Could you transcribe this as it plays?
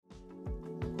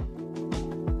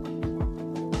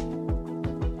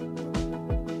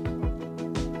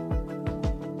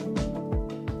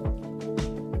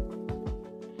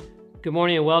Good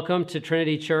morning and welcome to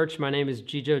Trinity Church. My name is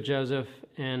Gijo Joseph,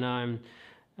 and I'm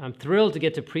thrilled to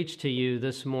get to preach to you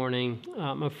this morning.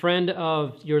 I'm a friend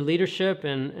of your leadership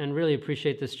and really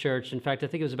appreciate this church. In fact, I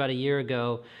think it was about a year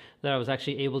ago that I was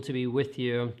actually able to be with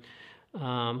you.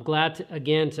 Glad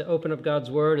to open up God's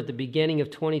Word at the beginning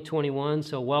of 2021.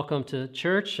 So welcome to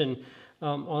church and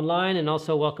online, and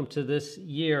also welcome to this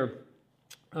year.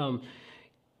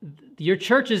 Your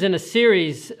church is in a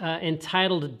series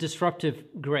entitled Disruptive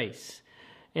Grace.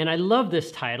 And I love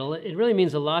this title. It really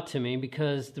means a lot to me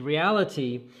because the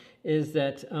reality is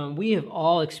that we have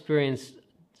all experienced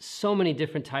so many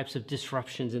different types of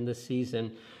disruptions in this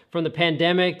season, from the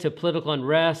pandemic to political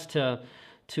unrest to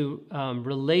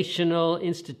relational,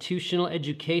 institutional,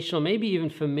 educational, maybe even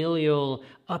familial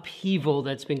upheaval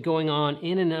that's been going on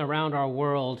in and around our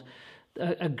world.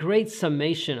 A great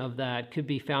summation of that could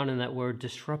be found in that word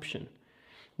disruption.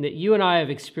 That you and I have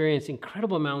experienced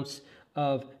incredible amounts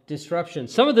of disruption.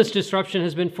 Some of this disruption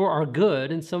has been for our good,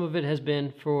 and some of it has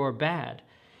been for bad.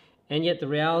 And yet the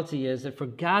reality is that for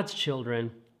God's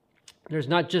children, there's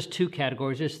not just two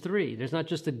categories, there's three. There's not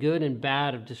just the good and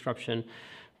bad of disruption,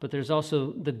 but there's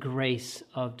also the grace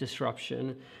of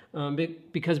disruption.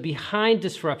 Because behind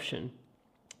disruption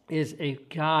is a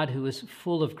God who is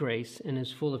full of grace and is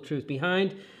full of truth.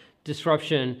 Behind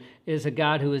disruption is a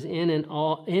God who is in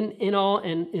all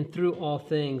and through all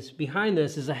things. Behind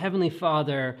this is a heavenly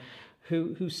Father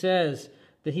who says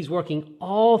that he's working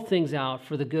all things out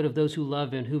for the good of those who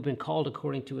love him, who've been called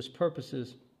according to his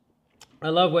purposes. I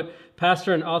love what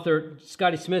pastor and author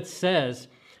Scotty Smith says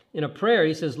in a prayer.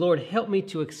 He says, "Lord, help me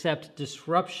to accept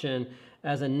disruption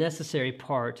as a necessary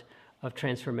part of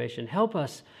transformation." Help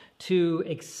us to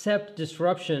accept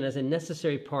disruption as a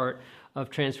necessary part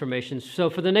of transformation. So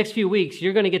for the next few weeks,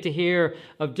 you're going to get to hear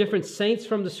of different saints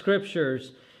from the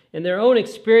Scriptures and their own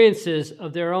experiences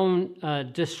of their own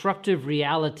disruptive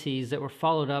realities that were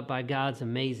followed up by God's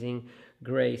amazing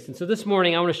grace. And so this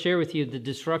morning, I want to share with you the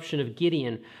disruption of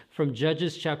Gideon from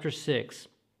Judges chapter 6.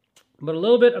 But a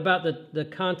little bit about the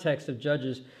context of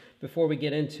Judges before we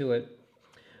get into it.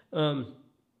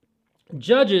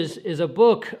 Judges is a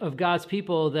book of God's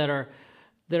people that are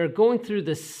going through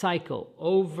this cycle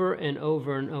over and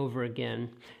over and over again.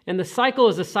 And the cycle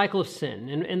is a cycle of sin.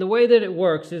 And the way that it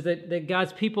works is that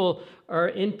God's people are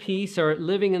in peace, are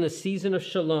living in the season of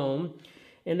shalom,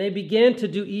 and they begin to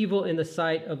do evil in the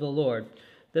sight of the Lord.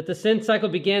 That the sin cycle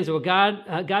begins where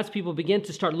God's people begin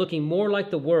to start looking more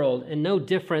like the world and no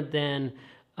different than,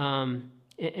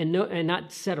 and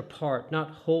not set apart,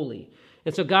 not holy.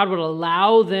 And so God would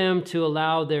allow them to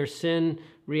allow their sin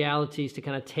realities to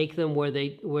kind of take them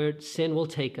where sin will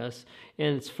take us,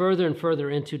 and it's further and further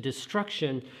into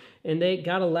destruction. And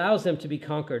God allows them to be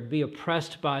conquered, be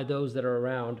oppressed by those that are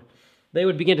around. They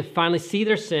would begin to finally see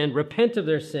their sin, repent of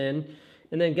their sin,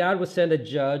 and then God would send a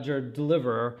judge or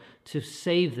deliverer to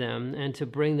save them and to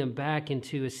bring them back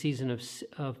into a season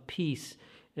of peace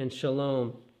and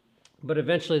shalom. But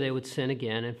eventually they would sin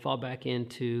again and fall back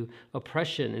into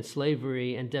oppression and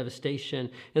slavery and devastation.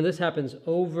 And this happens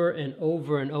over and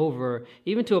over and over,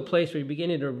 even to a place where you're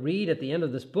beginning to read at the end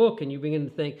of this book and you begin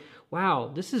to think,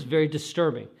 wow, this is very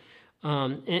disturbing.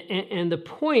 And the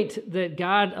point that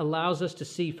God allows us to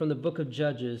see from the book of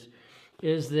Judges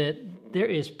is that there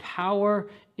is power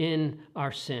in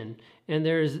our sin. And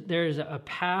there's a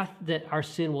path that our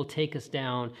sin will take us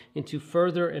down into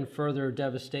further and further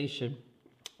devastation.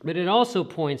 But it also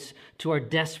points to our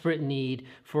desperate need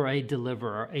for a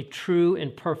deliverer, a true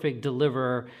and perfect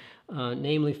deliverer,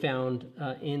 namely found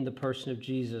in the person of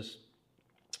Jesus.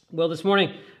 Well, this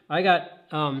morning, I got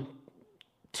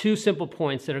two simple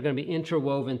points that are going to be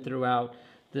interwoven throughout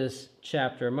this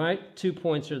chapter. My 2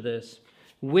 points are this.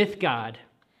 With God,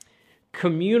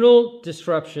 communal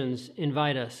disruptions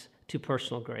invite us to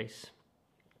personal grace.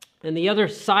 And the other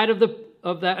side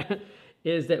of that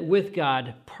is that with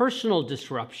God, personal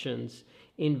disruptions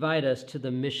invite us to the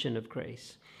mission of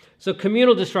grace. So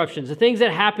communal disruptions, the things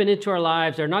that happen into our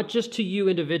lives are not just to you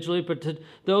individually, but to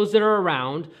those that are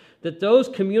around, that those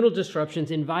communal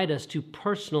disruptions invite us to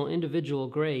personal individual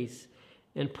grace,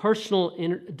 and personal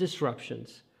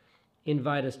disruptions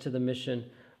invite us to the mission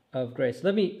of grace.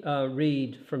 Let me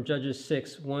read from Judges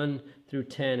 6, 1 through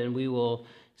 10, and we will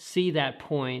see that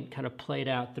point kind of played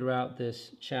out throughout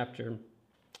this chapter.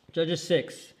 Judges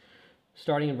 6,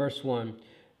 starting in verse 1.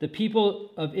 The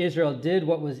people of Israel did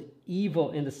what was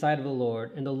evil in the sight of the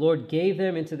Lord, and the Lord gave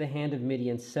them into the hand of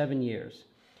Midian 7 years.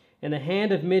 And the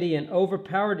hand of Midian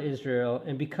overpowered Israel,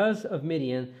 and because of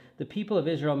Midian, the people of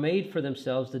Israel made for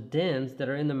themselves the dens that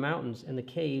are in the mountains and the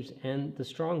caves and the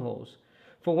strongholds.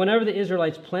 For whenever the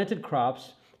Israelites planted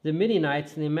crops, the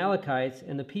Midianites and the Amalekites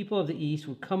and the people of the east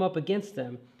would come up against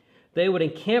them. They would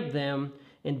encamp them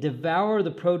and devour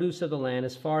the produce of the land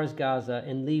as far as Gaza,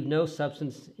 and leave no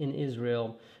substance in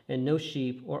Israel, and no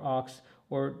sheep or ox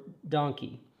or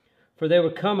donkey. For they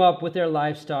would come up with their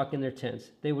livestock in their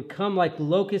tents. They would come like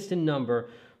locusts in number.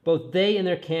 Both they and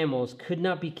their camels could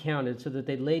not be counted, so that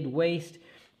they laid waste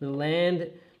the land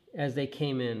as they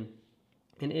came in.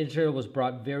 And Israel was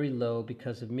brought very low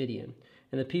because of Midian.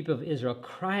 And the people of Israel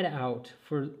cried out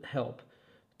for help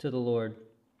to the Lord.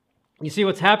 You see,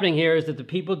 what's happening here is that the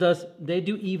people they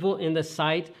do evil in the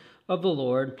sight of the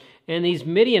Lord, and these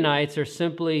Midianites are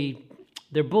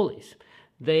they're bullies.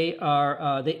 They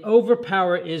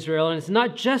overpower Israel, and it's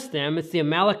not just them; it's the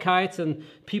Amalekites and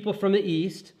people from the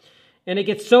east. And it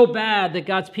gets so bad that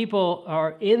God's people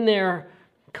are in their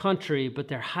country, but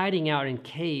they're hiding out in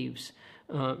caves,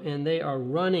 and they are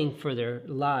running for their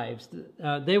lives.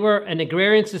 They were an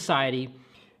agrarian society,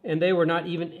 and they were not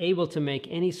even able to make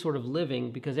any sort of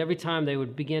living, because every time they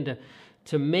would begin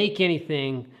to make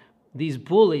anything, these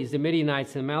bullies, the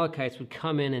Midianites and the Amalekites, would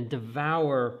come in and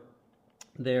devour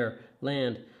their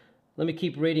land. Let me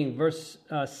keep reading verse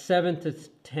 7 to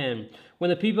 10. When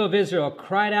the people of Israel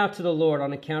cried out to the Lord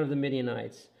on account of the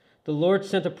Midianites, the Lord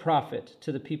sent a prophet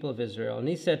to the people of Israel, and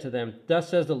he said to them, "Thus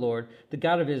says the Lord, the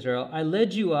God of Israel, I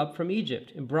led you up from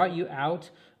Egypt and brought you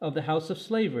out of the house of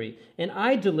slavery, and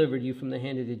I delivered you from the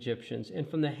hand of the Egyptians and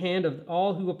from the hand of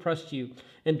all who oppressed you,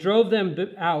 and drove them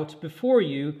out before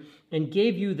you and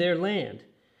gave you their land.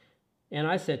 And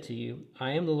I said to you,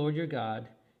 I am the Lord your God.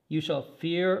 You shall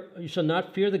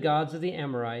not fear the gods of the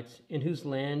Amorites, in whose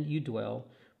land you dwell,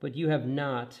 but you have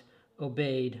not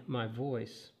obeyed my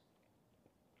voice."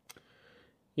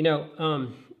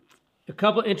 A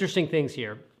couple interesting things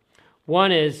here.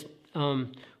 One is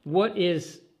what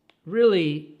is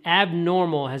really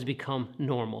abnormal has become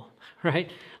normal,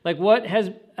 right? Like what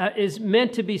is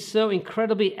meant to be so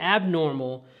incredibly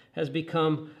abnormal has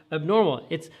become abnormal.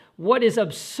 It's what is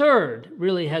absurd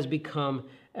really has become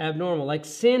abnormal. Like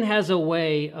sin has a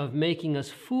way of making us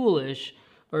foolish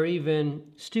or even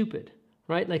stupid,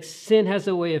 right? Like sin has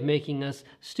a way of making us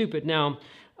stupid. Now,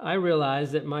 I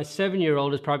realize that my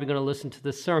 7-year-old is probably going to listen to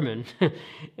this sermon.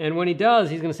 And when he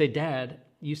does, he's going to say, "Dad,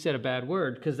 you said a bad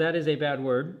word," because that is a bad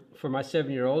word for my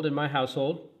 7-year-old in my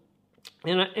household.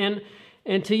 And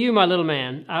to you, my little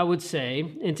man, I would say,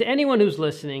 and to anyone who's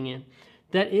listening,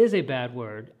 that is a bad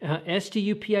word.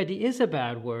 S-T-U-P-I-D is a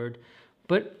bad word.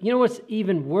 But you know what's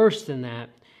even worse than that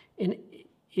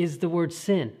is the word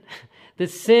sin.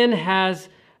 That sin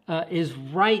is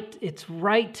right. It's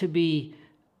right to be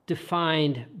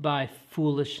defined by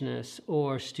foolishness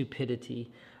or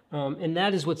stupidity. And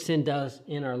that is what sin does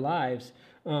in our lives.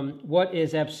 What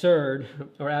is absurd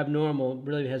or abnormal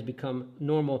really has become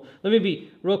normal. Let me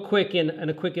be real quick in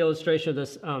a quick illustration of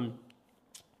this.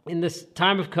 In this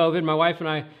time of COVID, my wife and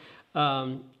I,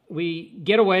 we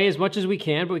get away as much as we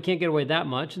can, but we can't get away that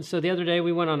much. And so the other day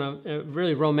we went on a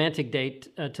really romantic date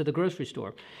to the grocery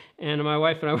store. And my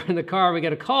wife and I were in the car. We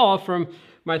got a call from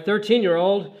my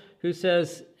 13-year-old who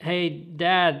says, "Hey,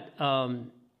 Dad,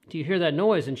 do you hear that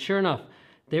noise?" And sure enough,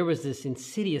 there was this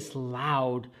insidious,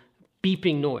 loud,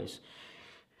 beeping noise.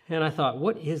 And I thought,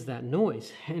 what is that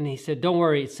noise? And he said, "Don't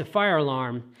worry, it's a fire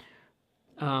alarm,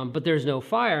 but there's no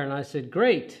fire." And I said,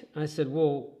 "Great." I said,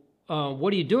 "Well,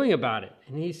 what are you doing about it?"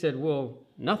 And he said, "Well,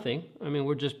 nothing. I mean,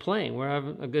 we're just playing. We're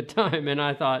having a good time." And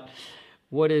I thought,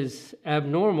 what is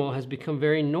abnormal has become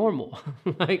very normal.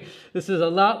 Like, this is a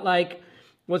lot like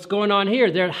what's going on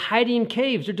here. They're hiding in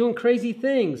caves. They're doing crazy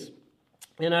things.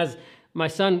 And as my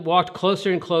son walked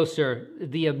closer and closer,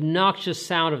 the obnoxious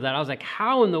sound of that, I was like,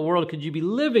 how in the world could you be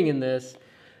living in this?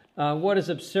 What is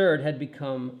absurd had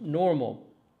become normal.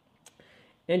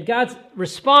 And God's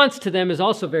response to them is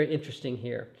also very interesting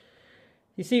here.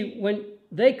 You see, when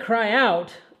they cry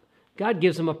out, God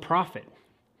gives them a prophet.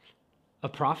 A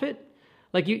prophet?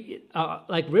 Like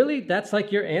really? That's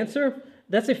like your answer?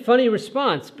 That's a funny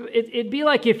response. It'd be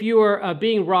like if you were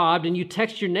being robbed and you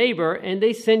text your neighbor and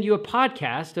they send you a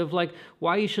podcast of like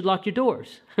why you should lock your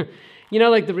doors.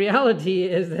 Like the reality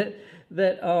is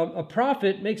that a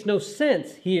prophet makes no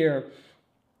sense here,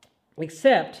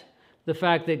 except the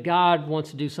fact that God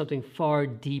wants to do something far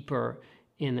deeper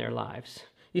in their lives.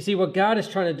 You see, what God is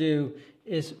trying to do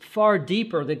is far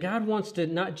deeper, that God wants to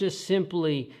not just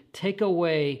simply take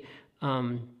away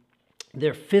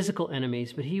their physical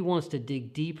enemies, but he wants to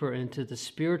dig deeper into the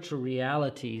spiritual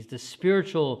realities, the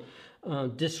spiritual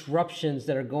disruptions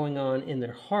that are going on in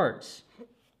their hearts.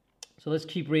 So let's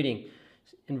keep reading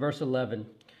in verse 11.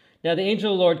 "Now the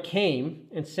angel of the Lord came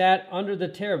and sat under the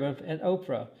terebinth at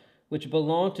Ophrah, which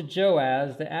belonged to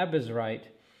Joaz the Abiezrite.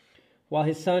 while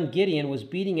his son Gideon was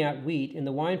beating out wheat in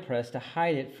the winepress to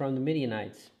hide it from the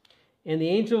Midianites. And the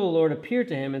angel of the Lord appeared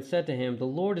to him and said to him, "The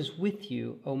Lord is with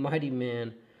you, O mighty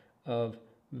man of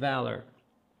valor."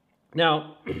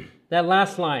 Now, that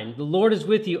last line, "The Lord is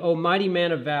with you, O mighty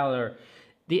man of valor,"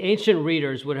 the ancient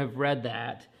readers would have read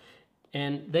that,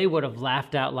 and they would have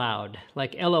laughed out loud,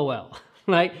 like LOL.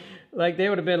 like they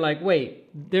would have been like, wait,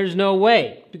 there's no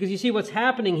way. Because you see, what's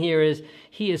happening here is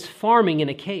he is farming in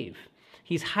a cave.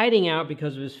 He's hiding out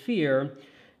because of his fear.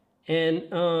 And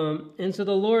so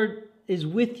the Lord is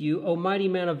with you, O mighty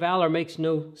man of valor, makes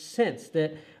no sense,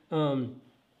 that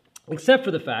except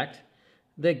for the fact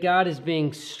that God is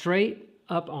being straight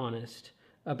up honest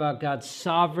about God's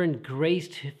sovereign,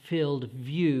 grace-filled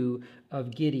view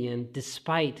of Gideon,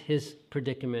 despite his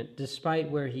predicament, despite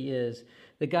where he is.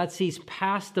 That God sees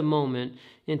past the moment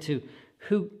into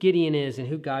who Gideon is and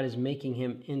who God is making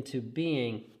him into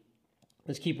being.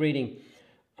 Let's keep reading.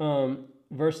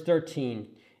 Verse 13.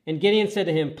 And Gideon said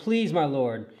to him, "Please, my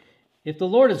Lord, if the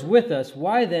Lord is with us,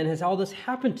 why then has all this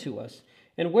happened to us?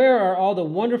 And where are all the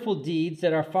wonderful deeds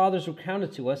that our fathers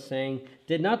recounted to us, saying,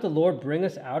 'Did not the Lord bring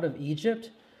us out of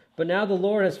Egypt?' But now the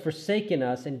Lord has forsaken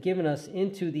us and given us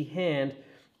into the hand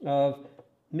of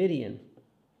Midian."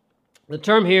 The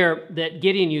term here that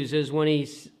Gideon uses when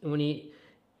he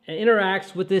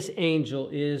interacts with this angel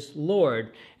is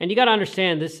Lord. And you got to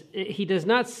understand this, he does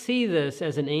not see this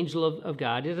as an angel of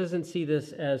God. He doesn't see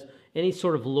this as any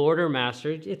sort of Lord or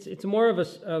master. It's more of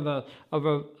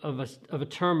a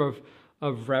term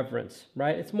of reverence,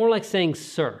 right? It's more like saying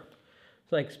sir.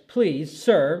 It's like, "Please,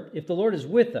 sir, if the Lord is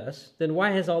with us, then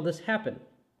why has all this happened?"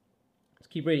 Let's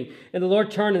keep reading. And the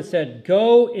Lord turned and said,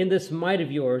 "Go in this might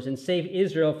of yours and save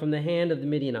Israel from the hand of the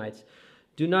Midianites.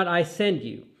 Do not I send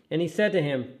you?" And he said to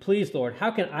him, "Please, Lord,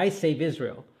 how can I save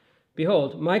Israel?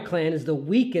 Behold, my clan is the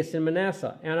weakest in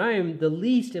Manasseh, and I am the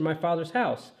least in my father's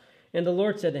house." And the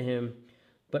Lord said to him,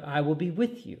 "But I will be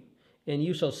with you, and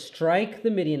you shall strike the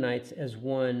Midianites as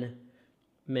one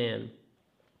man."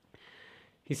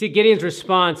 You see, Gideon's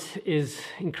response is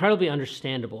incredibly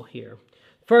understandable here.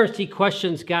 First, he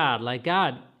questions God, like,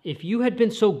 "God, if you had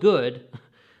been so good,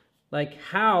 like,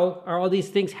 how are all these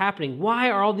things happening? Why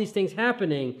are all these things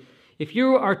happening? If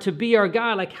you are to be our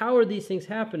God, like, how are these things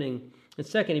happening?" And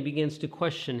second, he begins to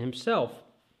question himself.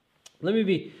 Let me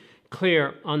be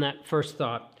clear on that first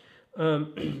thought.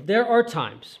 There are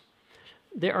times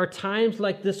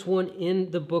like this one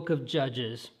in the book of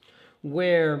Judges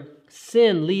where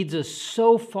sin leads us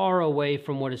so far away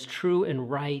from what is true and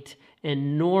right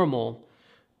and normal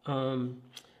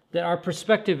that our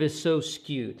perspective is so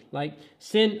skewed. Like,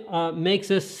 sin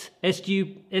makes us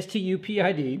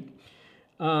stupid.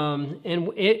 And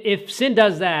if sin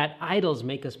does that, idols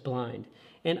make us blind.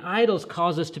 And idols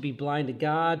cause us to be blind to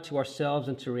God, to ourselves,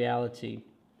 and to reality.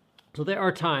 So there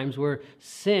are times where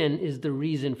sin is the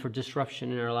reason for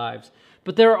disruption in our lives.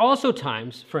 But there are also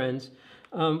times, friends,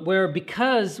 where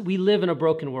because we live in a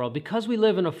broken world, because we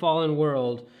live in a fallen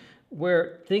world,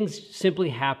 where things simply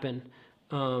happen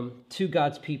to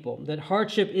God's people. That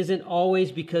hardship isn't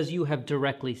always because you have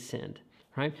directly sinned,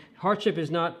 right? Hardship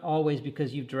is not always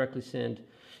because you've directly sinned.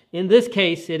 In this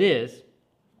case, it is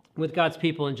with God's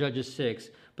people in Judges 6,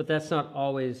 but that's not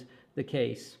always the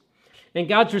case. And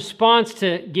God's response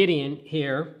to Gideon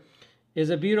here is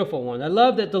a beautiful one. I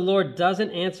love that the Lord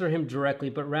doesn't answer him directly,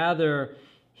 but rather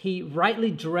he rightly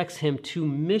directs him to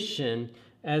mission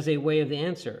as a way of the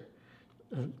answer.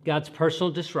 God's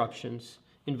personal disruptions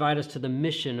invite us to the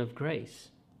mission of grace.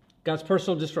 God's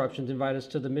personal disruptions invite us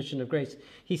to the mission of grace.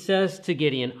 He says to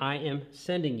Gideon, "I am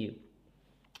sending you."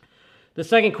 The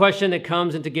second question that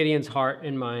comes into Gideon's heart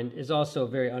and mind is also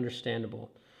very understandable.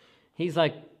 He's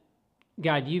like,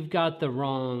 "God, you've got the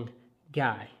wrong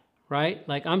guy," right?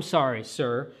 Like, "I'm sorry,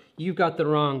 sir, you've got the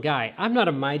wrong guy. I'm not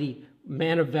a mighty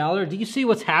man of valor. Do you see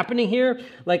what's happening here?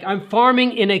 Like, I'm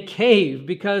farming in a cave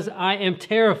because I am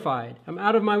terrified. I'm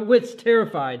out of my wits,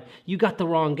 terrified. You got the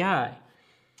wrong guy."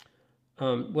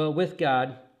 Well, with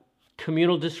God,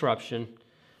 communal disruption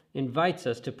invites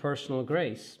us to personal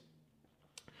grace.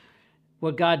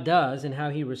 What God does and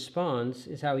how he responds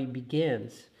is how he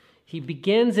begins. He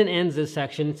begins and ends this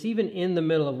section. It's even in the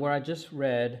middle of where I just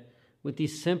read with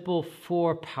these simple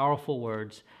 4 powerful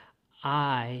words,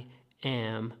 "I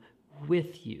am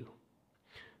with you."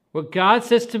 What God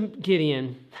says to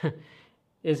Gideon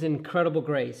is incredible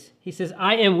grace. He says,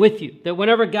 I am with you. That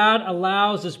whenever God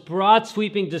allows this broad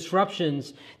sweeping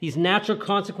disruptions, these natural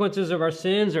consequences of our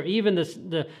sins, or even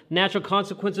the natural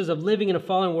consequences of living in a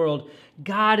fallen world,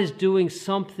 God is doing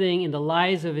something in the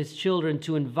lives of his children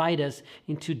to invite us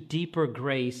into deeper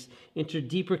grace, into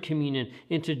deeper communion,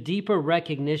 into deeper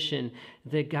recognition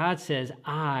that God says,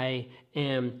 I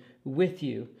am with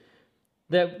you.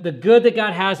 That the good that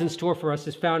God has in store for us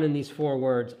is found in these 4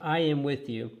 words, I am with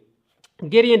you.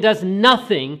 Gideon does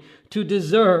nothing to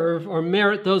deserve or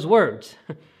merit those words.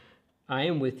 I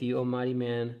am with you, O mighty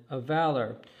man of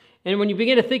valor. And when you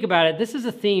begin to think about it, this is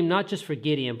a theme not just for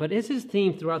Gideon, but it's his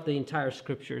theme throughout the entire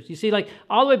scriptures. You see, like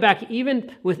all the way back,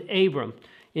 even with Abram,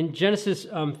 in Genesis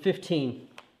 15,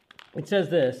 it says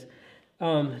this,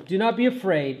 do not be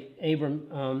afraid,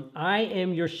 Abram. I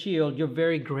am your shield, your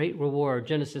very great reward,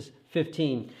 Genesis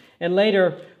 15. And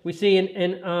later, we see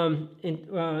in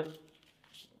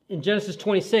Genesis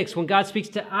 26, when God speaks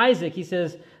to Isaac, he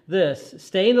says this,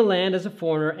 stay in the land as a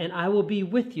foreigner, and I will be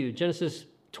with you. Genesis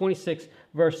 26,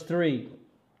 verse 3.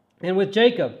 And with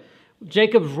Jacob,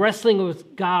 Jacob's wrestling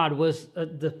with God was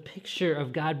the picture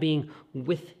of God being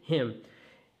with him.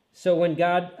 So when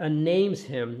God names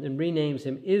him and renames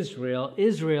him Israel,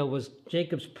 Israel was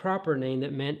Jacob's proper name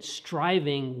that meant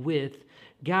striving with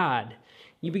God.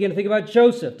 You begin to think about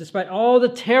Joseph. Despite all the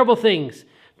terrible things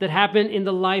that happened in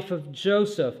the life of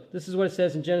Joseph. This is what it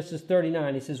says in Genesis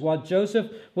 39. He says, while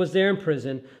Joseph was there in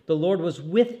prison, the Lord was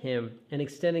with him and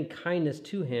extending kindness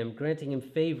to him, granting him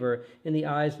favor in the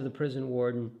eyes of the prison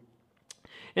warden.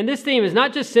 And this theme is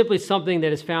not just simply something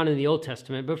that is found in the Old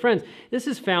Testament, but friends, this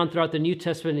is found throughout the New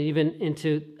Testament and even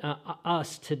into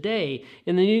us today.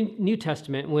 In the New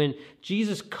Testament, when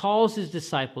Jesus calls his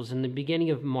disciples in the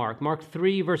beginning of Mark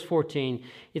 3, verse 14,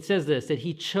 it says this, that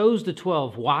he chose the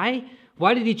 12. Why?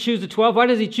 Why did he choose the 12? Why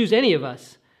does he choose any of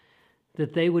us?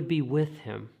 That they would be with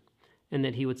him and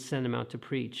that he would send them out to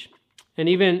preach. And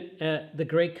even at the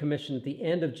Great Commission, at the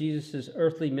end of Jesus'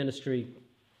 earthly ministry,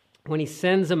 when he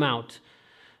sends them out,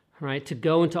 right, to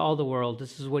go into all the world,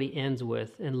 this is what he ends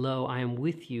with. And lo, I am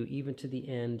with you even to the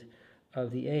end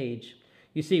of the age.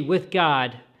 You see, with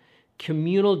God,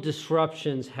 communal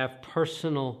disruptions have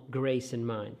personal grace in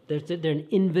mind. They're an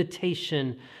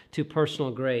invitation to personal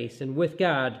grace. And with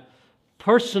God,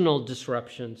 personal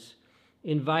disruptions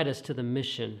invite us to the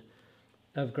mission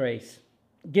of grace.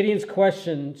 Gideon's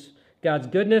questions God's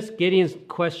goodness. Gideon's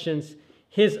questions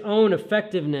his own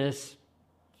effectiveness.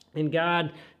 And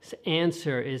God's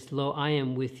answer is, lo, I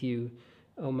am with you,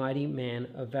 O mighty man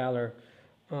of valor.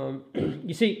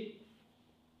 You see,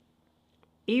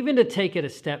 even to take it a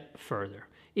step further,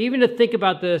 even to think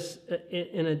about this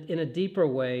in a deeper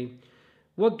way,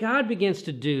 what God begins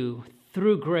to do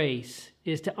through grace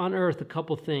is to unearth a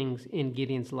couple things in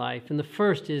Gideon's life. And the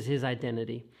first is his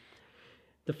identity.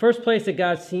 The first place that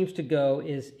God seems to go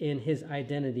is in his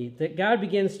identity. That God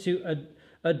begins to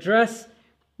address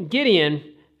Gideon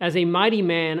as a mighty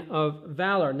man of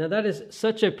valor. Now that is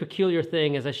such a peculiar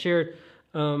thing, as I shared.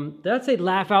 That's a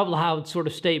laugh out loud sort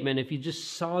of statement if you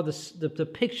just saw the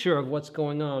picture of what's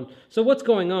going on. So what's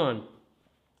going on?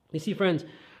 You see, friends,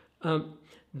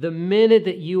 the minute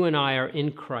that you and I are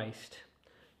in Christ,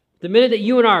 the minute that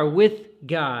you and I are with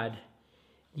God,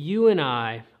 you and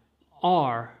I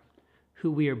are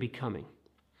who we are becoming.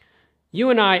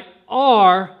 You and I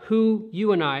are who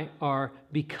you and I are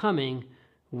becoming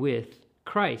with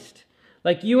Christ.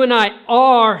 Like you and I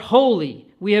are holy.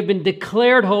 We have been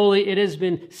declared holy. It has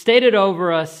been stated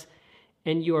over us,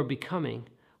 and you are becoming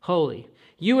holy.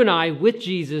 You and I, with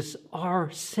Jesus,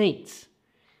 are saints.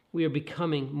 We are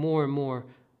becoming more and more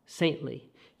saintly.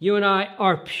 You and I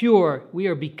are pure. We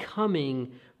are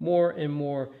becoming more and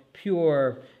more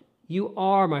pure. You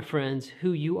are, my friends,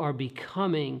 who you are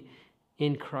becoming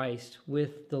in Christ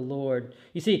with the Lord.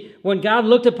 You see, when God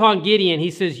looked upon Gideon,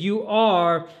 he says, you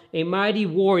are a mighty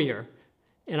warrior,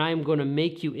 and I am going to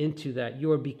make you into that.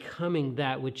 You are becoming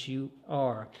that which you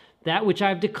are. That which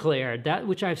I've declared, that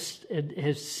which I've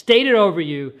stated over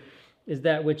you, is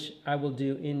that which I will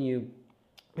do in you.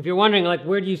 If you're wondering, like,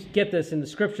 where do you get this in the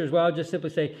scriptures? Well, I'll just simply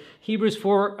say Hebrews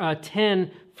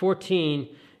 10:14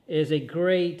 is a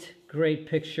great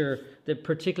picture that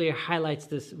particularly highlights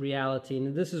this reality.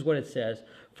 And this is what it says.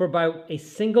 For by a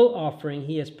single offering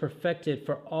he has perfected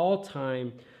for all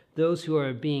time those who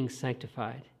are being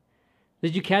sanctified.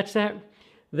 Did you catch that?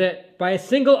 That by a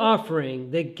single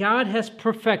offering that God has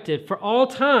perfected for all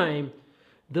time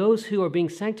those who are being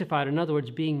sanctified. In other words,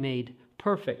 being made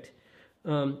perfect.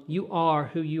 You are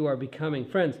who you are becoming.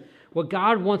 Friends, what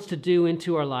God wants to do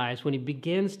into our lives, when he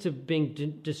begins to bring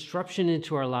disruption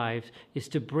into our lives, is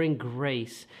to bring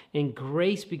grace. And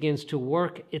grace begins to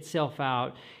work itself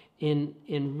out in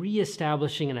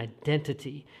reestablishing an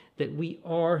identity that we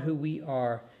are who we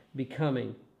are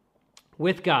becoming.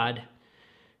 With God,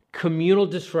 communal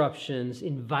disruptions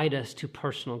invite us to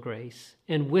personal grace.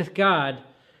 And with God,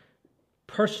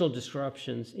 personal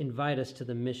disruptions invite us to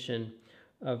the mission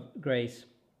of grace.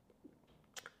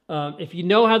 If you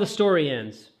know how the story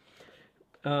ends,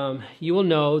 you will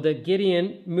know that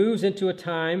Gideon moves into a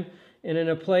time and in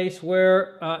a place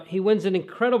where he wins an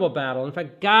incredible battle. In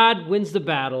fact, God wins the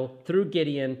battle through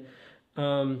Gideon.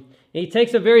 He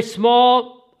takes a very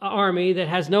small army that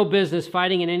has no business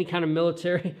fighting in any kind of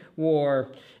military war,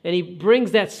 and he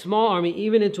brings that small army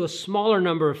even into a smaller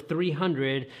number of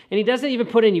 300, and he doesn't even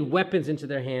put any weapons into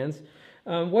their hands.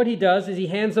 What he does is he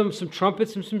hands them some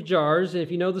trumpets and some jars, and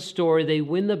if you know the story, they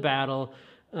win the battle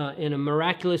in a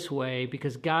miraculous way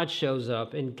because God shows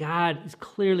up, and God is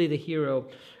clearly the hero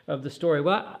of the story.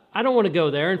 Well, I don't want to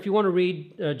go there, and if you want to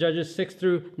read Judges 6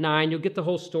 through 9, you'll get the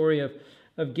whole story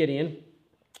of Gideon.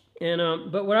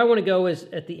 But what I want to go is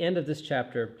at the end of this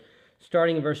chapter,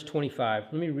 starting in verse 25.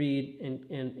 Let me read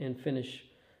and finish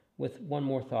with one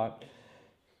more thought.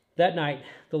 That night,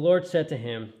 the Lord said to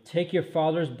him, "Take your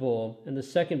father's bull and the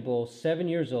second bull, 7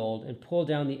 years old, and pull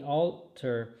down the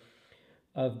altar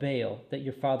of Baal that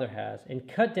your father has, and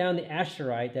cut down the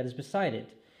Asherite that is beside it,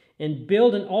 and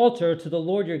build an altar to the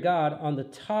Lord your God on the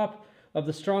top of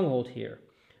the stronghold here,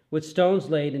 with stones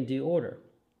laid in due order.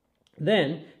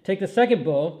 Then take the second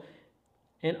bull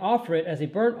and offer it as a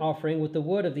burnt offering with the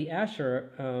wood of the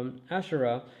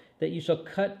Asherah that you shall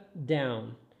cut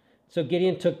down." So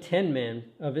Gideon took 10 men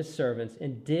of his servants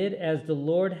and did as the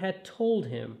Lord had told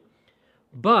him.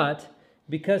 But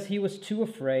because he was too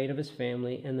afraid of his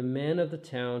family and the men of the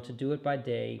town to do it by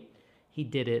day, he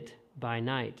did it by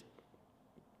night.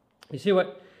 You see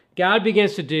what God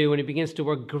begins to do when he begins to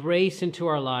work grace into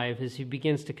our life is he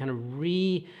begins to kind of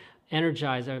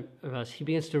re-energize us. He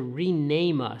begins to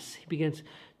rename us. He begins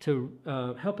to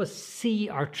help us see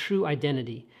our true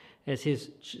identity as his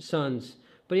sons.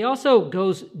 But he also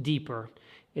goes deeper,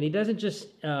 and he doesn't just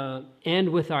end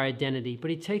with our identity,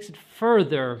 but he takes it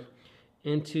further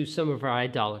into some of our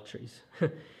idolatries.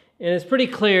 And it's pretty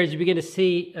clear as you begin to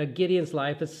see Gideon's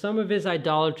life that some of his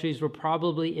idolatries were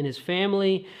probably in his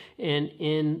family and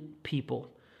in people.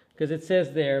 Because it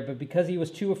says there, but because he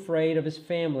was too afraid of his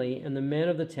family and the men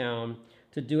of the town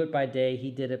to do it by day,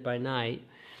 he did it by night.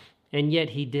 And yet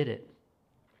he did it.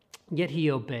 Yet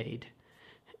he obeyed.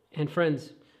 And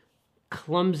friends,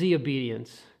 clumsy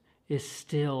obedience is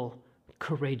still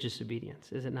courageous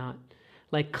obedience, is it not?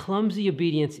 Like clumsy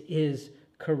obedience is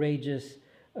courageous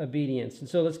obedience. And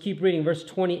so let's keep reading verse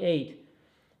 28.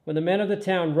 When the men of the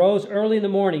town rose early in the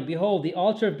morning, behold, the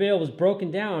altar of Baal was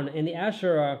broken down, and the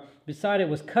Asherah beside it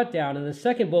was cut down, and the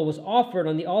second bull was offered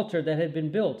on the altar that had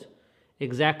been built,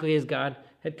 exactly as God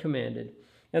had commanded.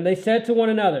 And they said to one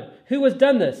another, "Who has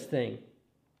done this thing?"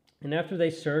 And after they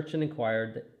searched and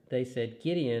inquired, they said,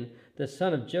 "Gideon, the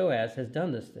son of Joash, has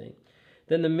done this thing."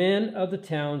 Then the men of the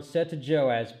town said to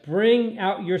Joash, "Bring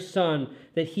out your son,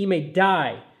 that he may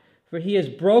die, for he has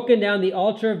broken down the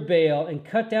altar of Baal and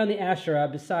cut down the Asherah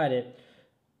beside it."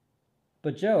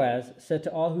 But Joash said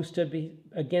to all who stood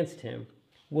against him,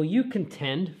 "Will you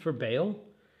contend for Baal?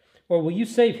 Or will you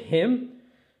save him?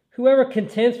 Whoever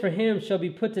contends for him shall be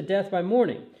put to death by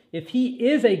morning. If he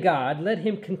is a god, let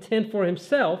him contend for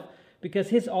himself, because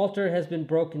his altar has been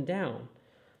broken down."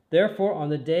 Therefore, on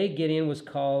the day Gideon was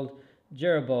called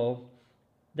Jerubbaal,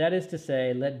 that is to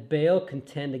say, let Baal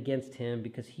contend against him,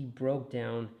 because he broke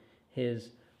down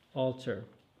his altar.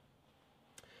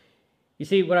 You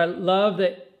see, what I love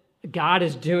that God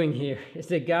is doing here is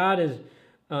that God is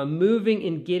moving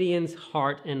in Gideon's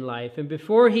heart and life. And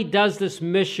before he does this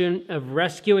mission of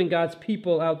rescuing God's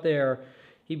people out there,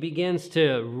 he begins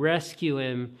to rescue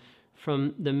him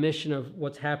from the mission of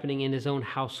what's happening in his own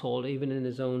household, even in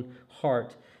his own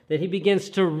heart. That he begins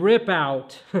to rip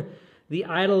out the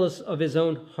idols of his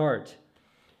own heart.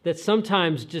 That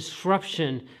sometimes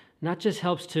disruption not just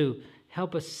helps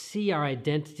us see our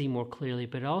identity more clearly,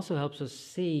 but it also helps us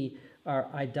see our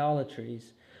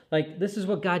idolatries. Like, this is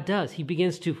what God does. He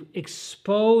begins to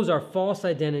expose our false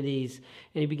identities,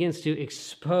 and he begins to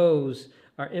expose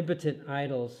our impotent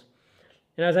idols.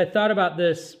 And as I thought about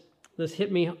this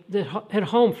hit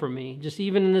home for me, just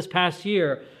even in this past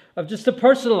year, of just the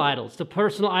personal idols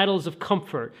of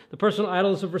comfort, the personal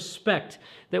idols of respect,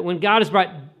 that when God has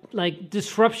brought like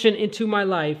disruption into my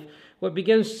life, what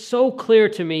begins so clear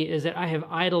to me is that I have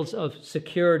idols of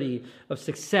security, of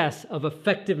success, of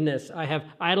effectiveness. I have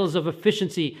idols of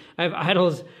efficiency. I have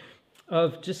idols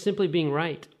of just simply being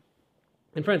right.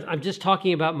 And friends, I'm just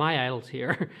talking about my idols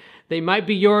here. They might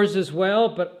be yours as well,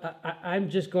 but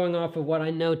I'm just going off of what I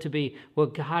know to be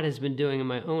what God has been doing in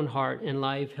my own heart and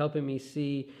life, helping me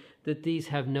see that these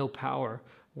have no power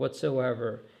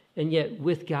whatsoever. And yet,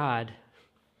 with God,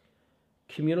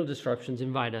 communal disruptions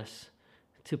invite us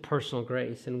to personal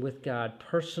grace. And with God,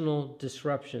 personal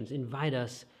disruptions invite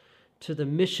us to the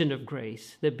mission of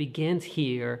grace that begins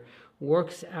here,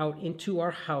 works out into our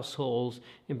households,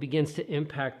 and begins to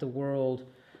impact the world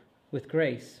with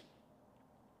grace.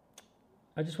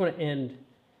 I just want to end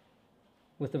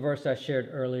with the verse I shared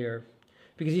earlier.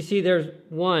 Because you see, there's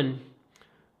one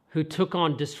who took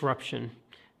on disruption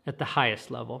at the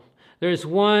highest level. There's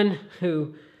one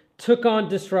who took on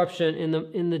disruption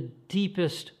in the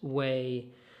deepest way.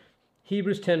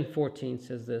 Hebrews 10:14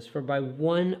 says this, "For by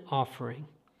one offering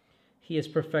he has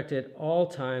perfected all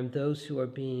time those who are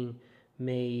being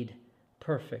made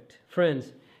perfect."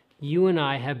 Friends, you and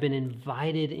I have been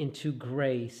invited into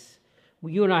grace.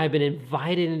 You and I have been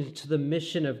invited into the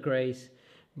mission of grace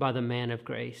by the man of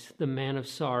grace, the man of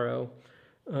sorrow.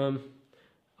 I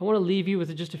want to leave you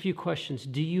with just a few questions.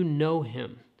 Do you know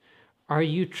him? Are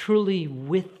you truly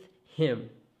with him?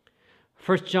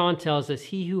 1 John tells us,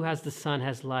 "He who has the Son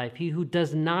has life. He who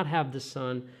does not have the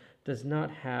Son does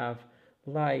not have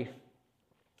life."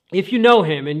 If you know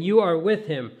him and you are with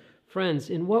him, friends,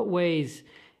 in what ways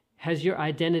has your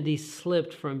identity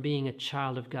slipped from being a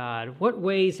child of God? What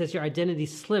ways has your identity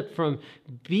slipped from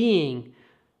being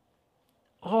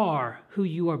who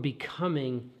you are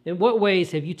becoming? In what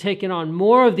ways have you taken on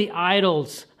more of the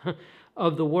idols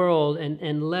of the world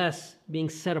and less being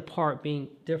set apart, being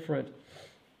different?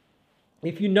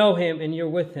 If you know him and you're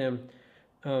with him,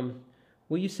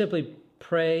 will you simply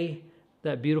pray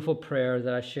that beautiful prayer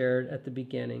that I shared at the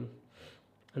beginning?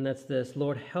 And that's this: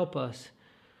 Lord, help us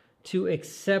to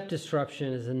accept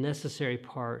disruption as a necessary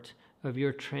part of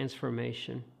your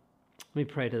transformation. Let me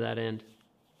pray to that end.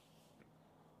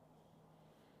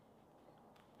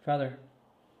 Father,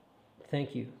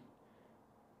 thank you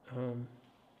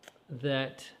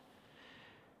that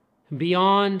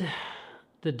beyond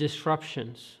the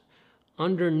disruptions,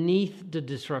 underneath the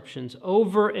disruptions,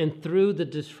 over and through the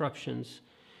disruptions,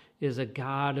 is a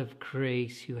God of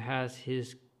grace who has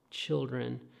his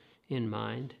children in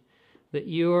mind. That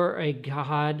you are a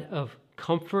God of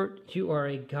comfort, you are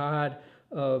a God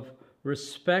of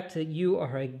respect, that you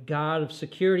are a God of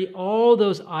security. All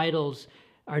those idols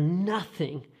are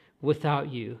nothing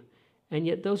without you. And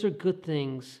yet those are good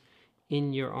things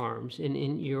in your arms and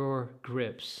in your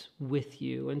grips with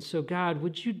you. And so, God,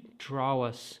 would you draw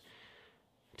us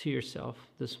to yourself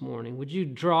this morning? Would you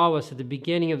draw us at the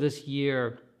beginning of this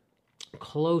year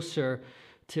closer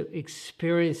to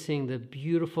experiencing the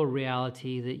beautiful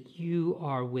reality that you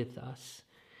are with us?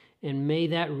 And may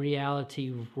that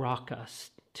reality rock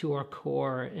us to our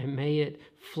core, and may it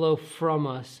flow from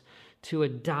us to a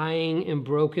dying and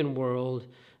broken world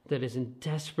that is in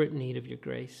desperate need of your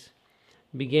grace.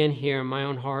 Begin here in my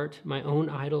own heart, my own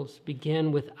idols.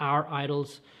 Begin with our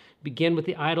idols. Begin with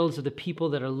the idols of the people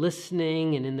that are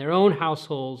listening and in their own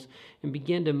households, and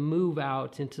begin to move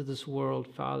out into this world,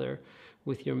 Father,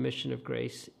 with your mission of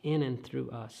grace in and through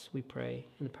us. We pray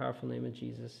in the powerful name of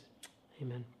Jesus.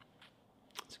 Amen.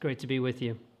 It's great to be with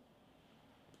you.